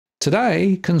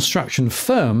Today, construction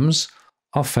firms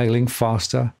are failing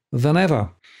faster than ever.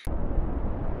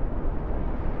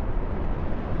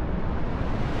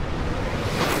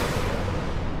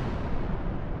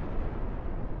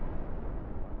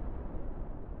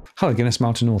 Hello again, it's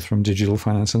Martin North from Digital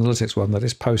Finance Analytics, one that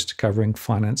is post covering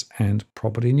finance and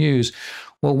property news.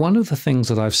 Well, one of the things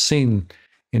that I've seen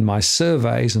in my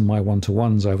surveys and my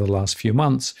one-to-ones over the last few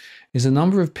months is a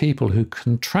number of people who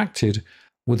contracted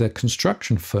with a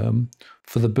construction firm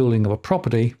for the building of a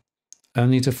property,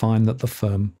 only to find that the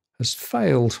firm has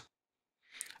failed.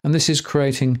 And this is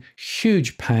creating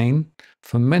huge pain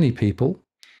for many people,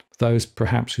 those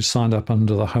perhaps who signed up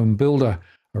under the home builder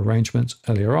arrangements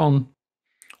earlier on,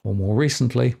 or more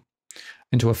recently,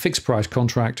 into a fixed price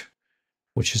contract,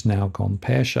 which has now gone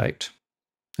pear-shaped.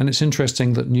 And it's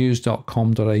interesting that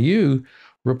news.com.au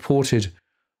reported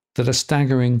that a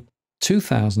staggering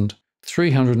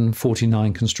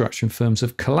 2,349 construction firms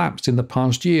have collapsed in the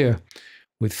past year,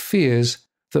 with fears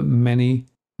that many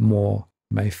more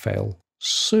may fail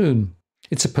soon.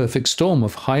 It's a perfect storm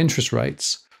of high interest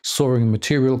rates, soaring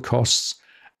material costs,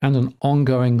 and an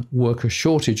ongoing worker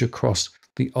shortage across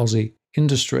the Aussie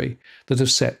industry that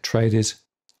have set tradies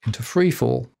into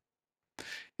freefall.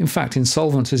 In fact,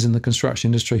 insolvencies in the construction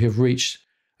industry have reached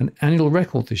an annual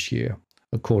record this year,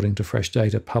 according to fresh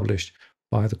data published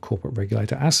by the corporate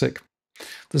regulator ASIC.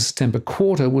 The September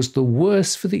quarter was the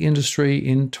worst for the industry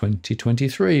in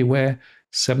 2023, where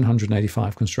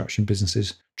 785 construction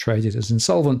businesses traded as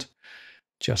insolvent.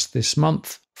 Just this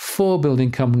month, 4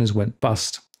 building companies went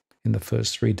bust in the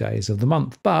first 3 days of the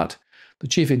month, but the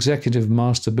chief executive of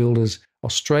Master Builders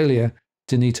Australia,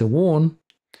 Denita Warren,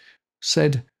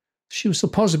 said she was so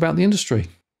positive about the industry.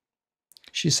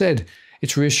 She said,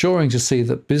 "It's reassuring to see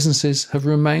that businesses have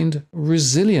remained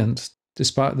resilient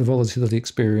despite the volatility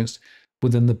experienced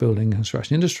within the building and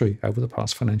construction industry over the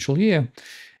past financial year.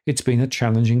 It's been a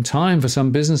challenging time for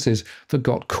some businesses that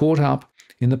got caught up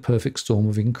in the perfect storm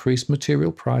of increased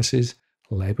material prices,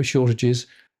 labour shortages,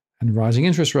 and rising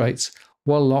interest rates,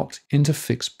 while locked into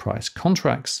fixed price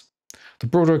contracts. The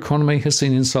broader economy has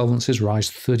seen insolvencies rise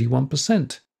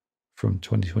 31% from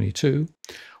 2022,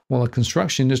 while the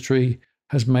construction industry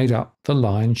has made up the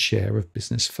lion's share of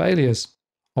business failures.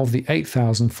 Of the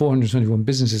 8,421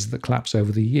 businesses that collapsed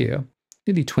over the year,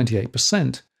 nearly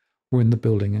 28% were in the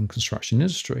building and construction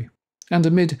industry. And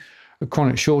amid a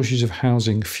chronic shortage of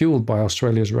housing fueled by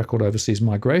Australia's record overseas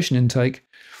migration intake,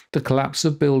 the collapse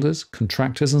of builders,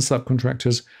 contractors and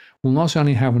subcontractors will not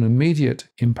only have an immediate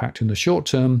impact in the short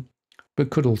term,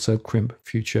 but could also crimp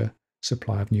future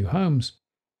supply of new homes.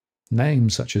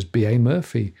 Names such as BA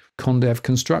Murphy, Condev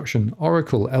Construction,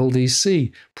 Oracle,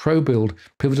 LDC, ProBuild,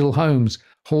 Pivotal Homes,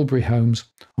 Holbury Homes,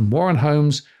 and Warren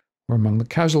Homes were among the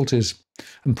casualties.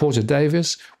 And Porter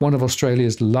Davis, one of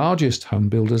Australia's largest home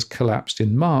builders, collapsed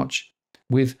in March,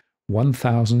 with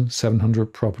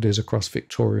 1,700 properties across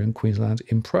Victoria and Queensland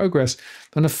in progress,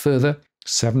 and a further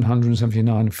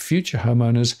 779 future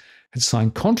homeowners had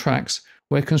signed contracts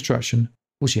where construction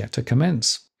was yet to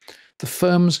commence. The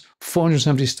firm's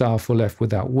 470 staff were left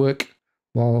without work,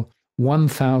 while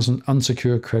 1,000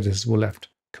 unsecured creditors were left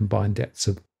combined debts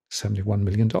of $71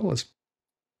 million.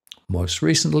 Most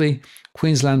recently,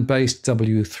 Queensland-based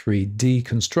W3D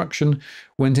Construction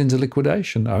went into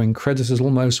liquidation, owing creditors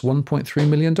almost $1.3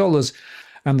 million,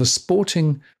 and the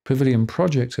Sporting Pavilion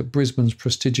project at Brisbane's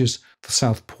prestigious The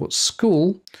Southport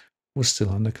School was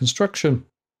still under construction.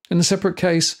 In a separate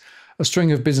case, a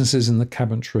string of businesses in the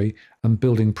cabinetry and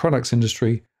building products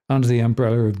industry under the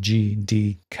umbrella of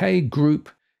GDK Group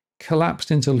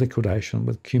collapsed into liquidation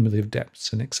with cumulative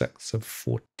debts in excess of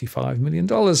 $45 million.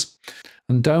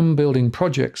 And Dome Building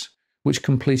Projects, which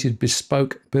completed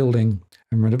bespoke building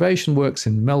and renovation works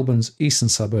in Melbourne's eastern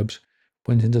suburbs,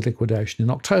 went into liquidation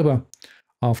in October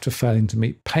after failing to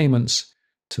meet payments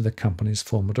to the company's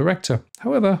former director.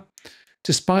 However,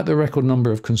 despite the record number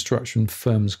of construction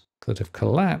firms that have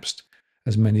collapsed,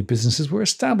 as many businesses were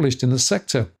established in the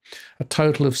sector, a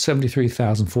total of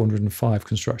 73,405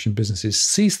 construction businesses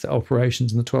ceased their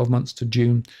operations in the 12 months to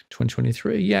June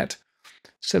 2023, yet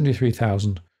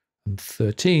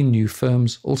 73,013 new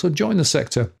firms also joined the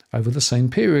sector over the same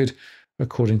period,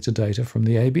 according to data from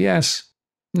the ABS.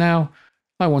 Now,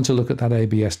 I want to look at that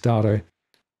ABS data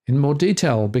in more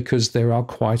detail because there are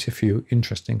quite a few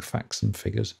interesting facts and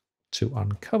figures to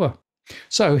uncover.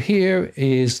 So here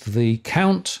is the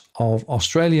count of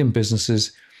Australian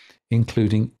businesses,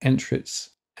 including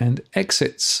entrants and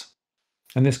exits.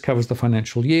 And this covers the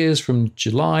financial years from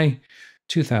July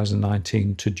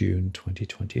 2019 to June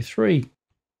 2023.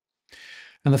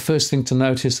 And the first thing to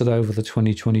notice that over the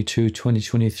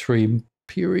 2022-2023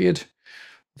 period,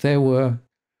 there were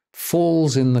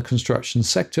falls in the construction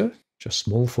sector, just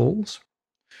small falls.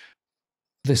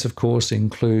 This, of course,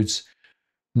 includes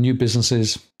new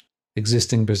businesses,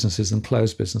 existing businesses, and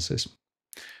closed businesses.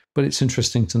 But it's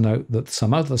interesting to note that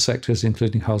some other sectors,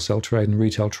 including wholesale trade and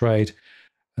retail trade,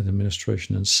 and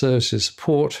administration and services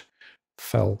support,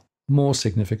 fell more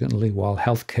significantly, while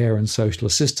healthcare and social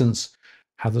assistance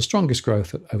had the strongest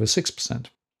growth at over 6%.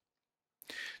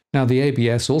 Now, the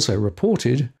ABS also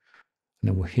reported,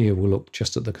 and here we'll look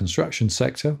just at the construction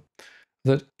sector,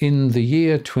 that in the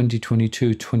year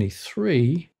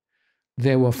 2022-23,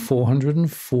 there were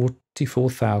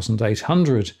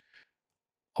 444,800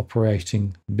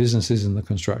 operating businesses in the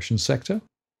construction sector.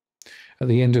 At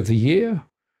the end of the year,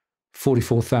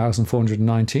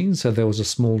 44,419, so there was a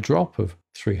small drop of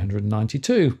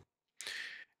 392.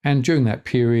 And during that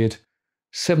period,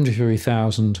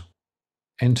 73,000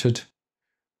 entered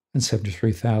and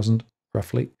 73,000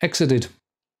 roughly exited.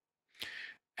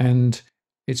 And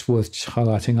it's worth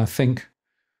highlighting, I think,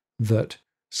 that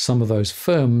some of those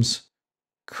firms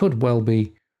could well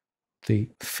be the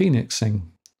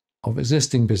phoenixing of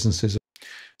existing businesses.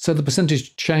 So the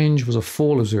percentage change was a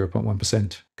fall of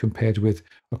 0.1% compared with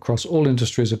across all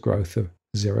industries a growth of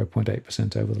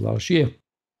 0.8% over the last year.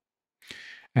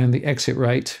 And the exit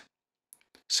rate,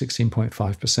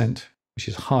 16.5%, which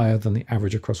is higher than the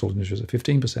average across all industries of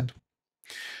 15%.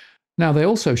 Now, they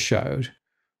also showed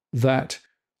that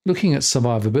looking at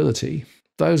survivability,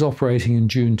 those operating in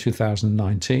June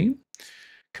 2019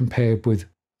 compared with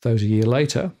those a year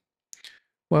later,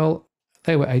 well,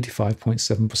 they were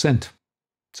 85.7%.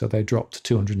 So they dropped to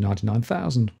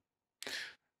 299,000.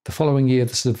 The following year,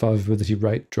 the survivability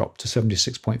rate dropped to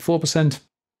 76.4%.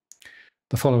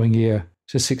 The following year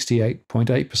to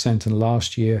 68.8%, and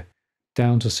last year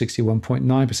down to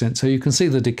 61.9%. So you can see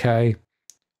the decay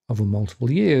over multiple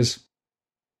years.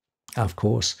 Of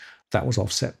course, that was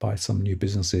offset by some new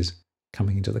businesses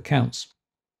coming into the counts.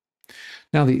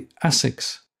 Now, the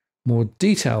ASIC's more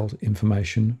detailed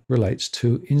information relates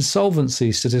to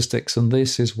insolvency statistics, and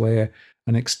this is where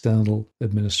an external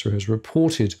administrator has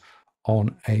reported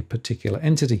on a particular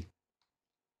entity.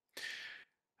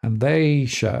 And they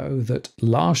show that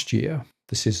last year,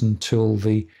 this is until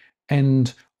the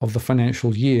end of the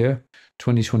financial year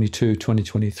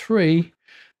 2022-2023,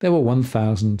 there were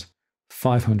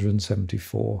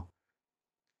 1,574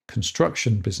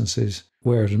 construction businesses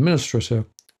where an administrator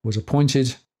was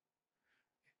appointed.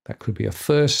 That could be a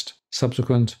first,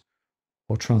 subsequent,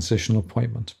 or transitional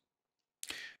appointment.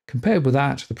 Compared with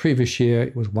that, the previous year,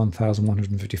 it was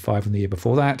 1,155, and the year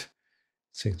before that,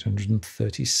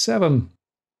 637.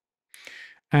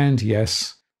 And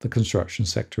yes, the construction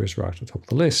sector is right at the top of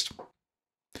the list.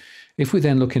 If we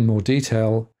then look in more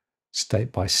detail,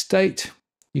 state by state,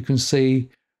 you can see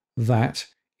that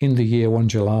in the year 1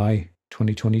 July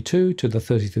 2022 to the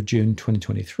 30th of June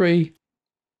 2023,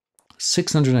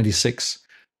 686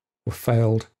 were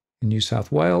failed in New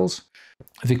South Wales.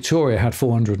 Victoria had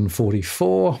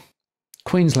 444,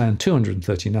 Queensland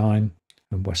 239,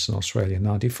 and Western Australia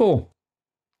 94.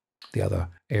 The other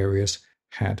areas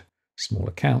had small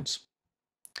accounts.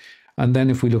 And then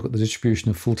if we look at the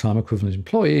distribution of full-time equivalent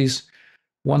employees,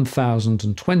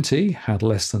 1,020 had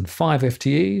less than 5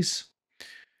 FTEs,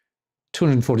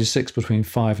 246 between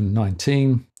 5 and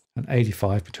 19, and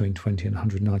 85 between 20 and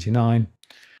 199.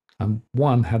 And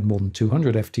one had more than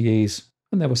 200 FTEs,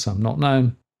 and there were some not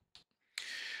known.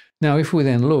 Now, if we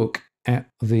then look at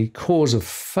the cause of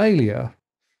failure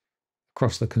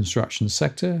across the construction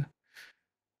sector,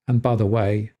 and by the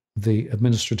way, the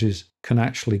administrators can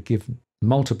actually give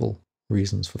multiple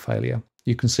reasons for failure.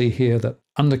 You can see here that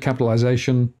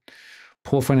undercapitalization,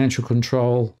 poor financial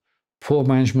control, poor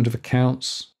management of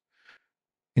accounts,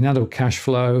 inadequate cash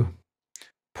flow,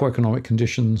 poor economic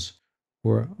conditions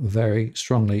were very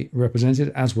strongly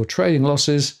represented, as were trading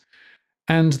losses.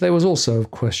 And there was also a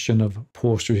question of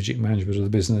poor strategic management of the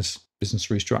business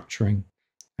restructuring,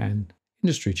 and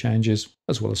industry changes,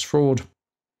 as well as fraud.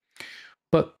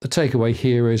 But the takeaway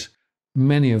here is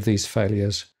many of these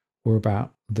failures were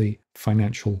about the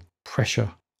financial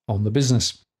pressure on the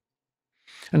business.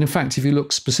 And in fact, if you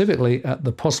look specifically at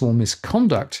the possible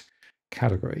misconduct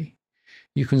category,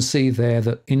 you can see there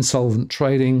that insolvent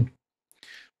trading,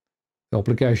 the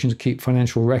obligation to keep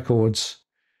financial records,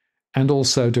 and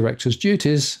also directors'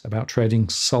 duties about trading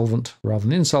solvent rather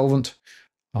than insolvent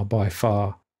are by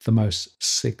far the most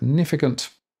significant.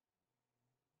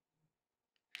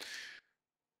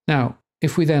 Now,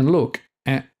 if we then look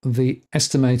at the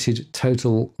estimated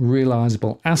total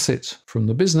realizable assets from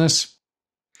the business,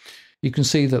 you can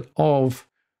see that of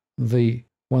the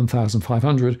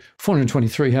 1,500,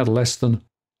 423 had less than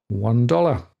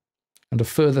 $1, and a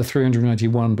further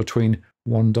 381 between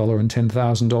 $1 and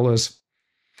 $10,000,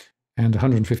 and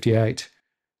 158,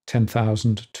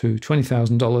 $10,000 to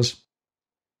 $20,000.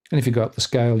 And if you go up the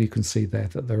scale, you can see there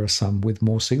that there are some with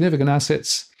more significant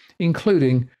assets,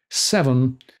 including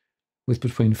 7 with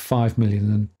between $5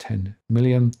 million and $10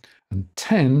 million, and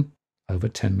 10 over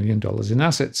 $10 million in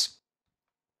assets.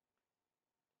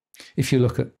 If you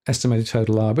look at estimated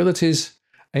total liabilities,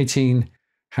 18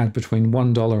 had between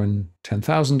 $1 and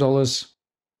 $10,000,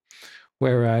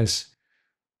 whereas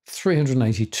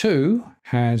 382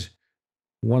 had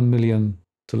 $1 million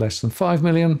to less than $5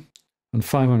 million, and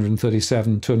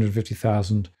 537,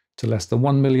 $250,000 to less than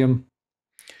 $1 million.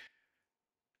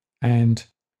 And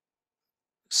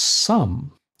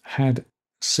some had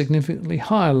significantly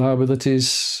higher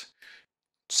liabilities,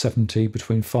 70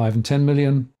 between 5 and 10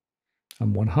 million,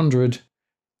 and 100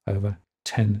 over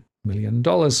 $10 million.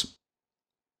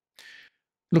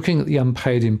 Looking at the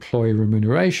unpaid employee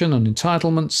remuneration and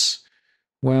entitlements,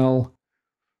 well,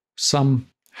 some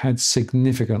had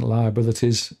significant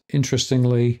liabilities.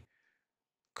 Interestingly,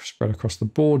 spread across the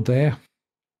board there,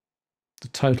 the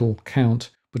total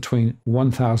count between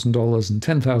 $1,000 and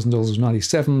 $10,000 was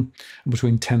 97, and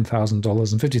between $10,000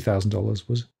 and $50,000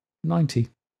 was 90.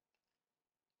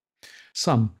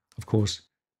 Some, of course,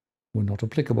 were not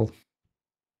applicable.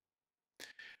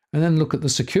 And then look at the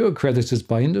secured creditors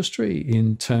by industry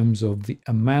in terms of the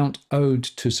amount owed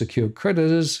to secured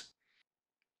creditors.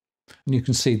 And you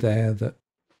can see there that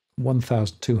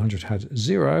 1,200 had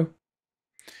 0.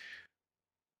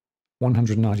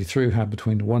 193 had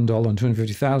between $1 and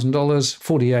 $250,000,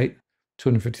 48,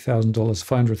 $250,000,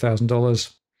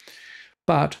 $500,000.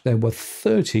 But there were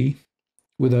 30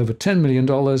 with over $10 million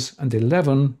and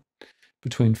 11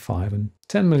 between $5 and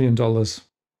 $10 million,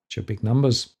 which are big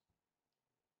numbers.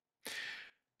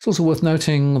 It's also worth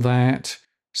noting that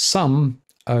some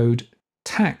owed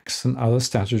tax and other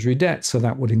statutory debts, so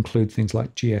that would include things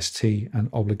like GST and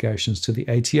obligations to the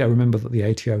ATO. Remember that the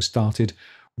ATO started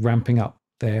ramping up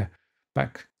their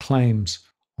back claims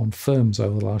on firms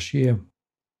over the last year.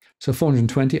 So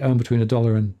 420 owe between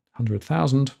 $1 and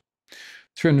 100,000,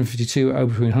 352 owe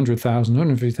between 100,000 and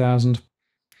 150,000,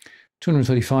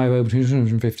 235 owe between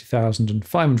 250,000 and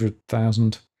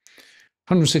 500,000,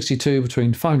 162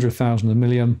 between 500,000 and a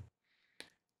million,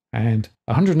 and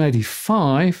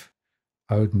 185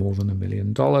 owed more than $1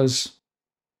 million.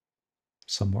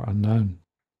 Some were unknown.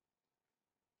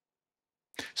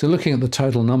 So looking at the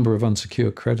total number of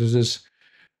unsecured creditors,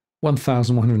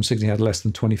 1,160 had less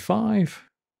than 25,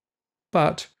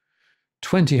 but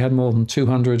 20 had more than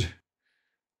 200,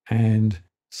 and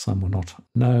some were not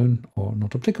known or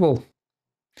not applicable.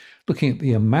 Looking at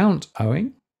the amount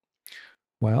owing,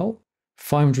 well,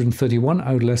 531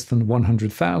 owed less than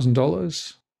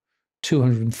 $100,000,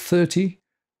 230,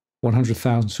 $100,000,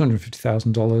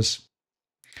 $250,000,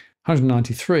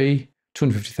 193,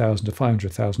 $250,000 to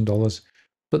 $500,000,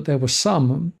 but there were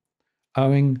some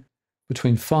owing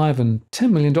between $5 and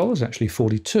 $10 million, actually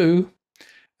 42,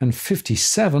 and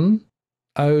 57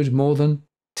 owed more than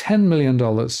 $10 million.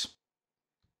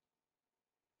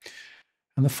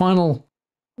 And the final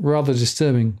rather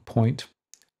disturbing point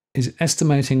is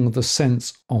estimating the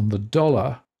cents on the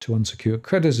dollar to unsecured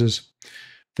creditors.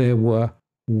 There were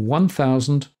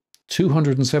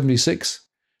 1,276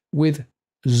 with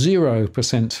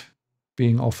 0%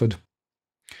 being offered,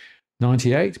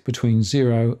 98 between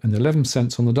 0 and 11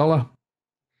 cents on the dollar,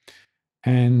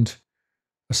 and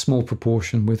a small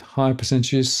proportion with higher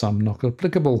percentages, some not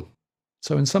applicable.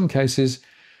 So in some cases,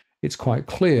 it's quite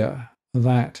clear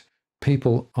that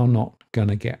people are not going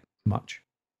to get much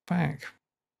back.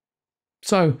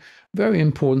 So very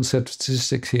important set of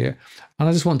statistics here. And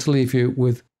I just want to leave you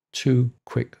with two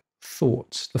quick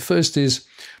thoughts. The first is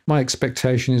my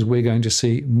expectation is we're going to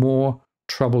see more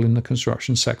trouble in the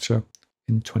construction sector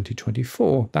in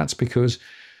 2024. That's because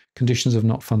conditions have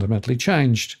not fundamentally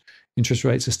changed. Interest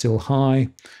rates are still high.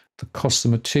 The cost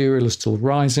of material is still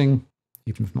rising,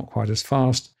 even if not quite as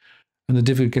fast. And the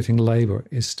difficulty getting labour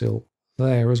is still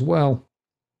there as well.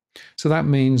 So that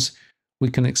means we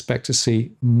can expect to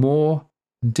see more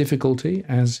difficulty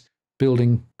as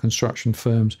building construction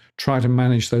firms try to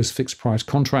manage those fixed price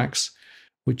contracts,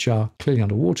 which are clearly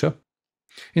underwater.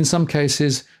 In some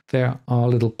cases, there are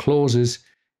little clauses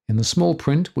in the small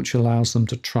print which allows them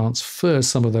to transfer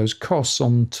some of those costs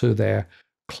onto their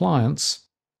clients.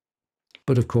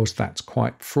 But of course, that's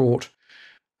quite fraught,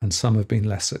 and some have been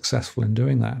less successful in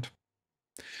doing that.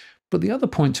 But the other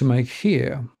point to make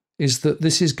here is that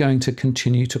this is going to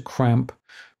continue to cramp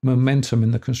momentum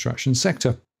in the construction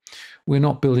sector. we're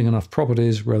not building enough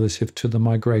properties relative to the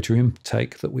migratory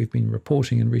intake that we've been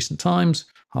reporting in recent times.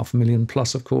 500,000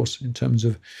 plus, of course, in terms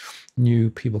of new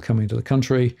people coming to the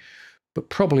country, but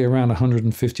probably around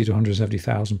 150 to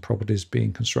 170,000 properties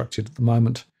being constructed at the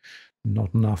moment.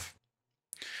 Not enough.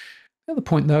 The other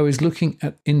point, though, is looking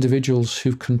at individuals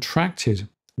who've contracted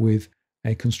with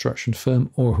a construction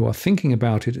firm or who are thinking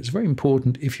about it. It's very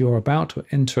important, if you're about to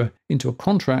enter into a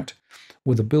contract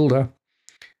with a builder,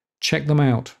 check them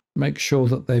out. Make sure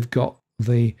that they've got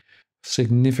the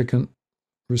significant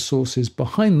resources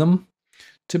behind them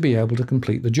to be able to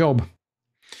complete the job.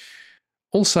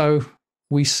 Also,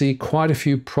 we see quite a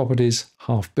few properties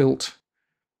half built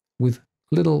with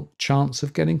little chance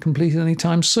of getting completed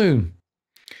anytime soon.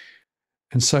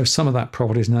 And so some of that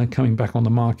property is now coming back on the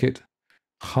market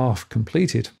half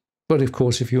completed. But of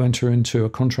course, if you enter into a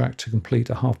contract to complete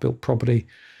a half-built property,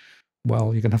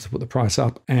 well, you're going to have to put the price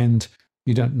up, and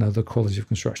you don't know the quality of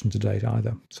construction to date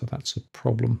either. So that's a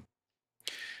problem.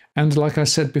 And like I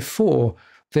said before,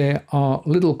 there are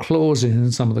little clauses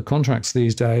in some of the contracts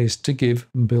these days to give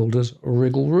builders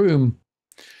wriggle room.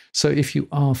 So if you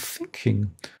are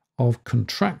thinking of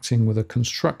contracting with a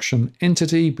construction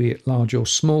entity, be it large or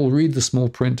small, read the small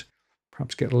print,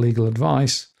 perhaps get legal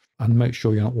advice, and make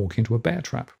sure you're not walking into a bear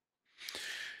trap.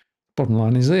 Bottom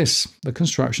line is this: the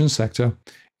construction sector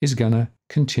is going to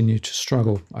continue to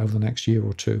struggle over the next year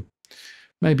or two.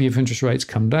 Maybe if interest rates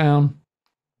come down,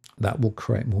 that will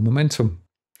create more momentum.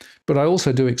 But I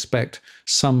also do expect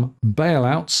some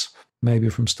bailouts, maybe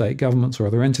from state governments or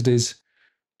other entities,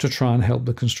 to try and help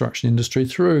the construction industry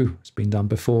through. It's been done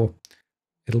before.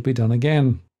 It'll be done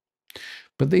again.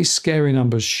 But these scary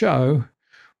numbers show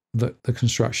that the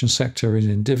construction sector is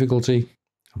in difficulty.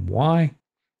 And why?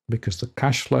 Because the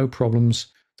cash flow problems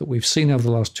that we've seen over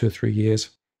the last 2 or 3 years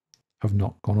have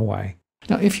not gone away.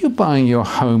 Now, if you're buying your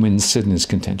home in Sydney's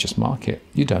contentious market,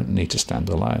 you don't need to stand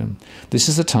alone. This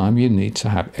is the time you need to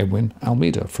have Edwin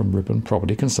Almeida from Ribbon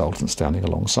Property Consultants standing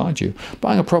alongside you.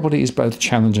 Buying a property is both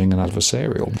challenging and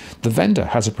adversarial. The vendor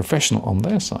has a professional on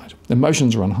their side.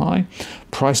 Emotions run high,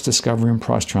 price discovery and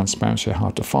price transparency are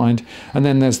hard to find, and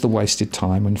then there's the wasted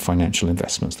time and financial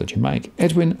investments that you make.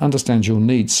 Edwin understands your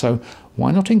needs, so why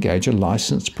not engage a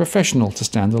licensed professional to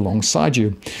stand alongside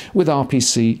you? With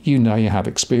RPC, you know you have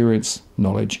experience,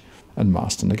 knowledge, and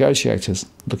master negotiators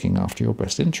looking after your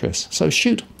best interests. So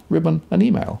shoot Ribbon an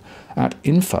email at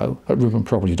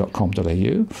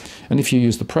info@ribbonproperty.com.au, and if you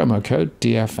use the promo code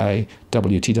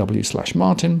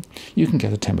DFAWTW/Martin, you can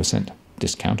get a 10%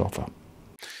 discount offer.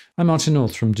 I'm Martin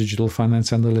North from Digital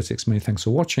Finance Analytics. Many thanks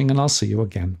for watching, and I'll see you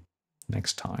again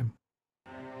next time.